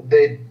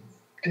 they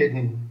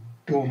didn't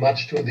do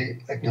much to the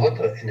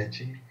Agnihotra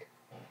energy.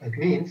 That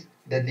means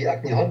that the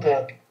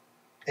Agnihotra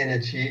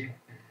energy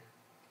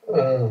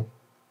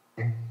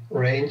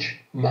range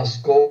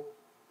must go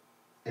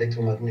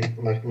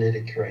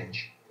electromagnetic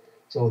range.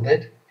 So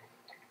that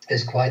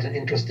is quite an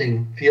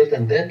interesting field,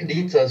 and that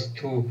leads us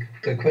to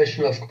the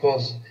question, of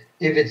course,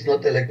 if it's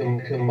not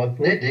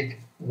electromagnetic,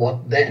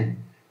 what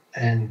then?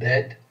 And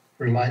that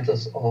reminds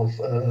us of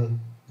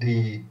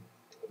the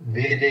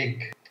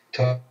Vedic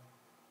prana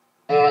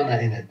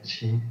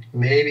energy.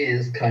 Maybe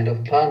it's kind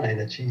of prana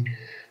energy,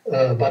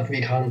 but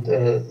we can't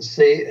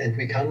say and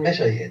we can't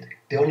measure yet.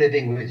 The only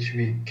thing which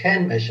we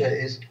can measure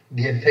is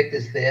the effect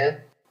is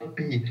there, not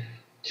be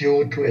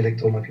due to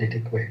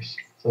electromagnetic waves.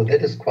 So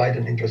that is quite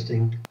an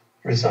interesting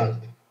result.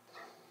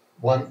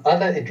 One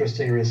other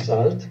interesting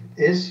result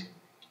is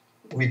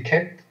we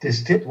kept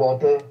distilled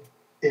water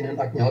in an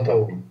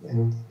Agnihotra room,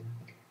 in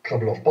a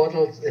couple of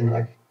bottles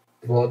in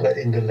water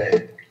in the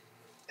lab.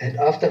 And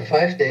after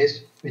 5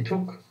 days, we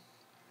took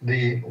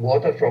the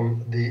water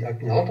from the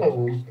Agnihotra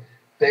room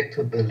back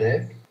to the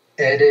lab,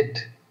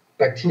 added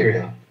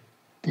bacteria,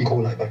 E.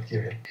 coli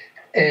bacteria.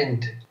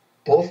 And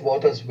both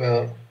waters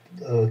were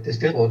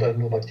distilled water,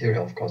 no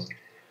bacteria, of course.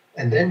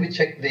 And then we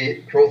checked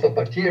the growth of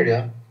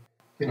bacteria.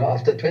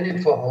 After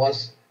 24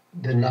 hours,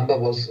 the number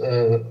was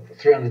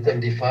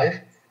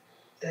 375.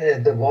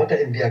 The water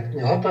in the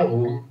Agnihotra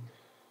room,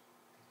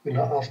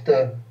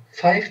 after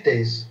 5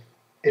 days,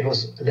 it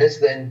was less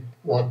than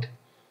what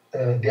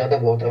the other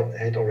water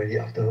had already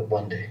after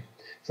one day.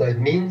 So it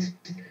means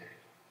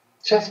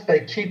just by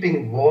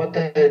keeping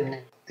water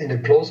in a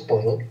closed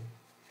bottle,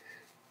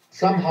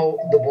 somehow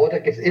the water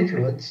gets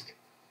influenced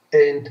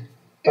and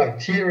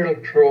bacterial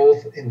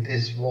growth in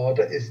this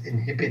water is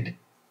inhibited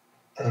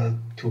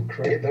to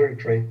a very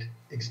great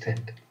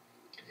extent.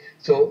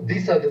 So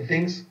these are the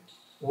things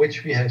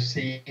which we have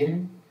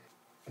seen,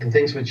 the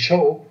things which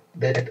show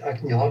that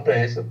Agnihotra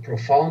has a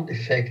profound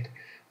effect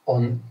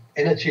on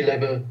energy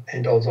level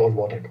and also on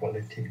water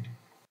quality.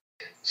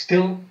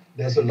 Still,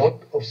 there's a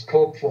lot of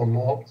scope for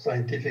more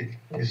scientific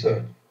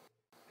research.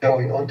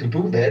 Going on to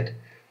do that,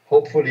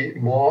 hopefully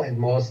more and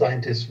more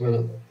scientists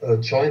will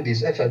join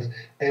these efforts,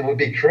 and it would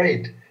be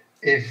great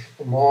if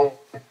more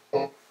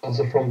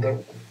also from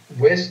the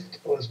West,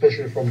 or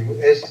especially from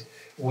the US,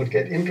 would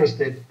get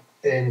interested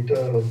and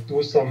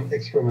do some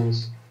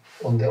experiments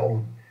on their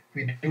own.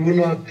 We do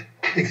not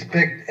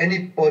expect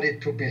anybody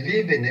to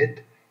believe in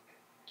it.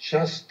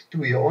 Just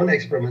do your own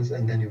experiments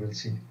and then you will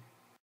see.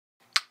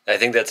 I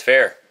think that's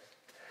fair.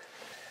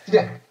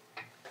 Yeah.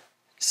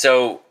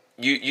 So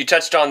you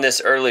touched on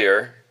this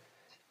earlier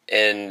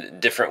in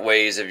different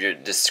ways of your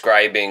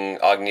describing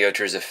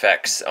Agnihotra's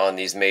effects on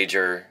these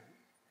major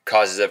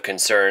causes of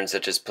concern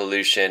such as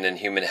pollution and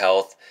human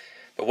health.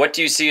 But what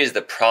do you see as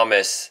the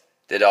promise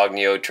that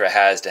Agnihotra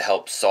has to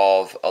help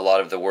solve a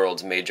lot of the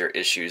world's major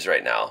issues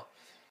right now?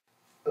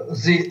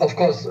 See, of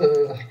course,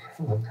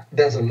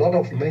 there's a lot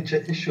of major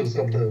issues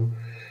of the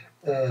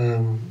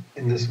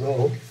in this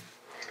world,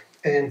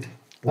 and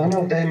one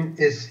of them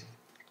is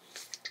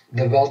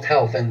the World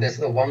Health. And there's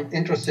one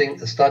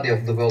interesting study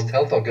of the World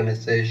Health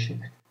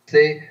Organization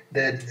say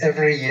that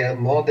every year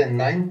more than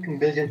 9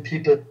 million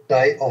people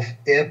die of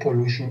air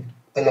pollution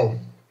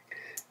alone.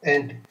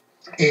 And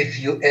if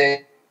you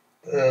add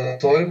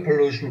soil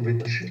pollution,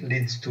 which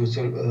leads to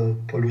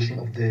pollution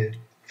of the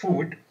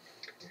food,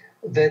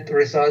 that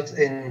results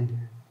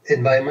in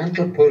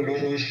environmental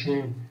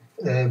pollution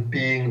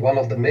being one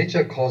of the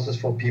major causes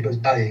for people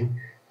dying.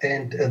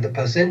 And the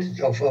percentage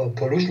of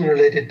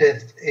pollution-related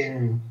deaths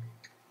in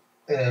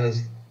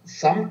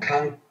some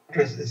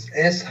countries is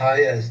as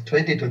high as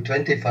 20 to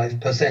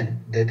 25%.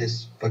 That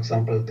is, for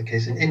example, the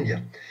case in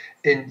India.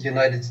 In the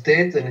United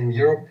States and in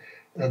Europe,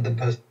 the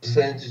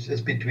percentage is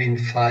between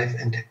 5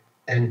 and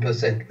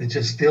 10%, which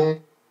is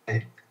still,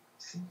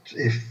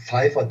 if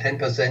 5 or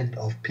 10%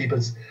 of people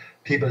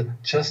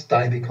just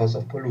die because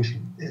of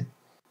pollution.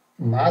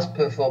 Mass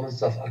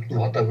performance of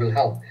Agnihotra will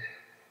help.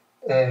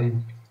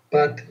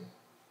 But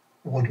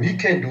what we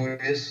can do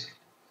is,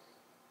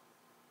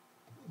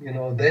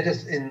 that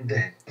is in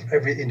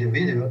every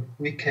individual.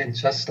 We can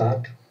just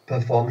start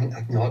performing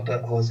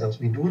Agnihotra ourselves.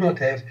 We do not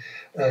have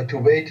to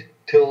wait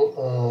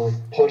till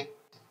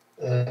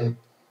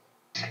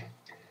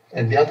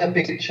and the other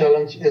big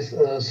challenge is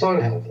soil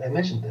health. I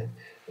mentioned that.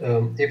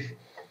 If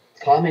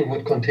farming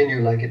would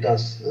continue like it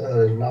does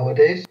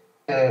nowadays,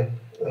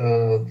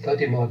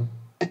 30 more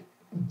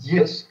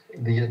years,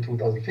 the year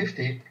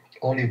 2050,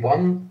 only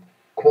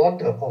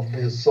 1/4 of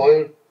the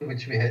soil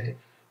which we had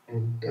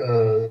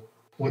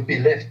would be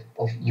left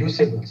of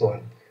usable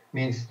soil.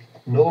 Means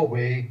no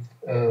way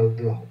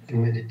the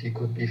humidity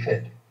could be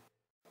fed.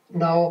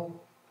 Now,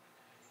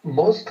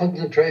 most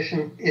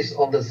concentration is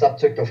on the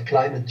subject of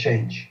climate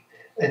change.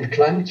 And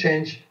climate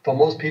change, for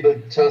most people,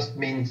 just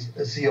means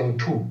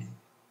CO2.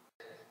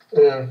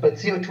 But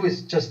CO2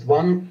 is just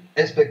one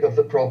aspect of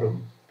the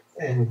problem.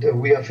 And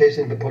we are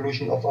facing the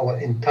pollution of our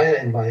entire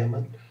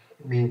environment,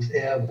 means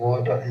air,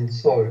 water, and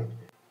soil.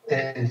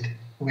 And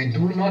we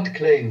do not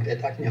claim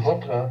that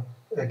Agnihotra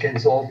can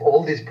solve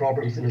all these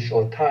problems in a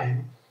short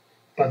time.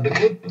 But the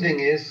good thing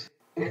is,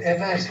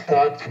 whoever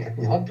starts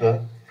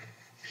Agnihotra,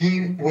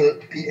 he will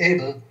be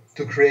able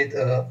to create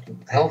a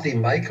healthy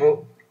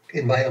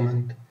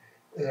micro-environment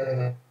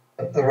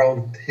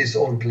around his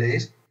own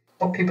place.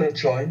 More people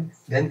join,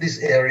 then this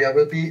area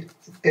will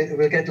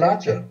get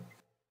larger.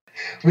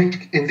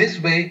 In this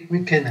way,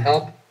 we can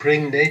help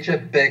bring nature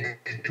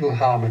back to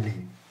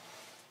harmony.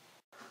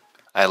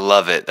 I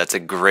love it. That's a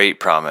great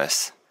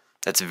promise.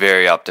 That's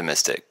very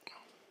optimistic.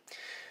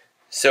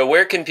 So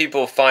where can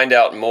people find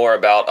out more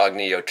about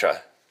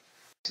Agnihotra?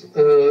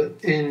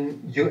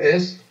 In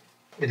US,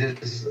 it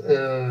is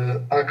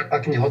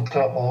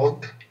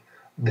agnihotra.org.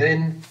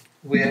 Then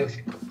we have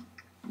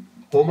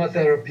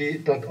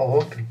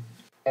homatherapy.org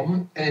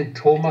and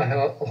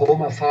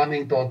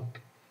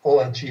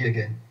homafarming.org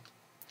again.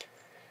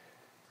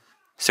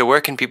 So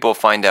where can people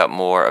find out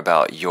more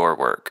about your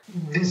work?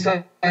 The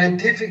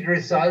scientific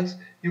results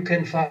you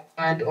can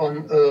find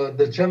on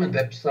the German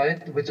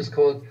website, which is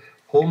called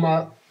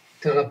Homa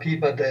Therapy,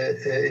 but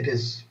it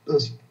is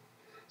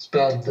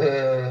spelled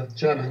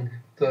German,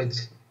 so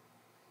it's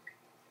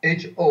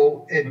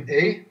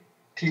HOMATHERAPIE.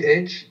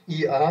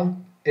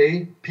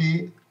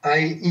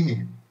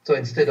 So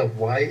instead of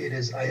Y, it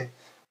is I.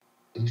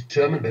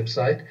 German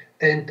website,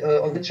 and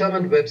on the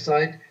German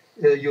website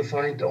you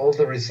find all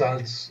the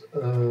results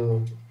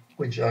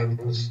which I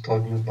was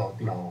talking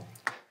about now.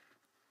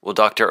 Well,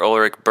 Dr.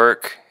 Ulrich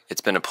Berk, It's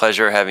been a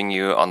pleasure having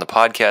you on the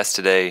podcast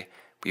today.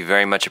 We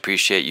very much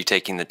appreciate you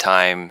taking the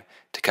time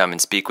to come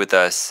and speak with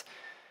us.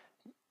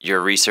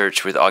 Your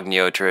research with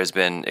Agnihotra has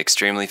been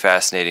extremely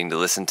fascinating to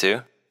listen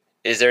to.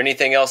 Is there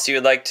anything else you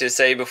would like to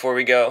say before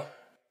we go?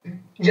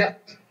 Yeah.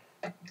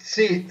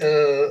 See,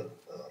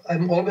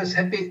 I'm always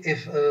happy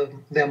if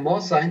there are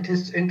more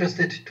scientists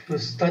interested to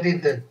study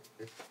the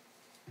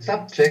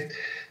subject.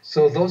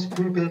 So those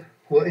people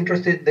who are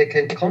interested, they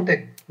can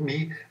contact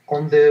me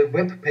on the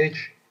web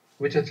page,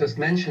 which I just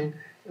mentioned.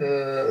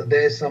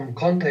 There is some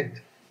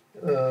contact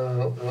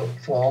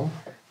form,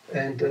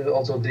 and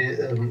also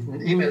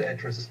the email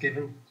address is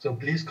given. So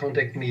please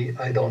contact me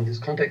either on this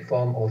contact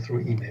form or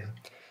through email.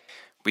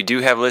 We do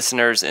have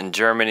listeners in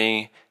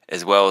Germany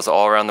as well as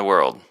all around the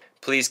world.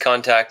 Please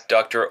contact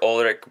Dr.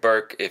 Ulrich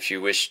Berk if you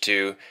wish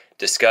to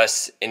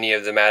discuss any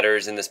of the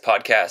matters in this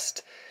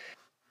podcast.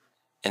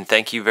 And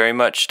thank you very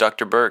much,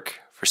 Dr. Berk,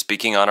 for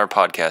speaking on our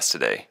podcast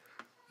today.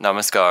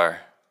 Namaskar.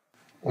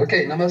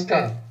 Okay,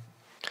 namaskar.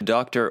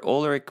 Dr.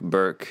 Ulrich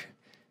Berk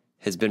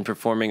has been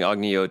performing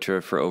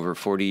Agnihotra for over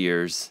 40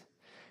 years,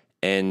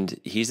 and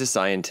he's a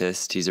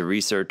scientist, he's a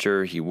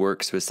researcher, he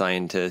works with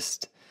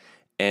scientists,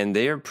 and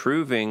they are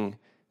proving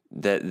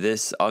that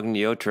this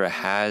Agnihotra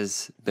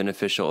has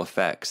beneficial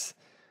effects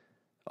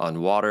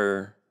on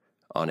water,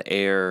 on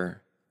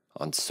air,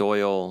 on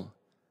soil,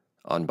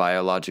 on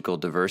biological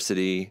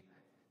diversity.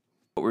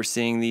 What we're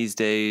seeing these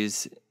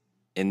days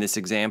in this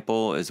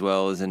example, as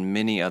well as in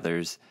many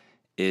others,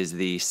 is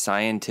the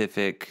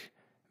scientific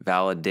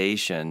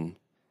validation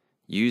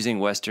using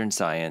Western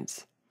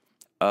science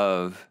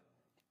of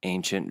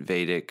ancient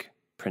Vedic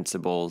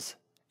principles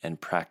and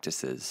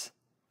practices.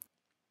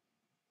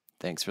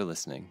 Thanks for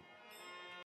listening.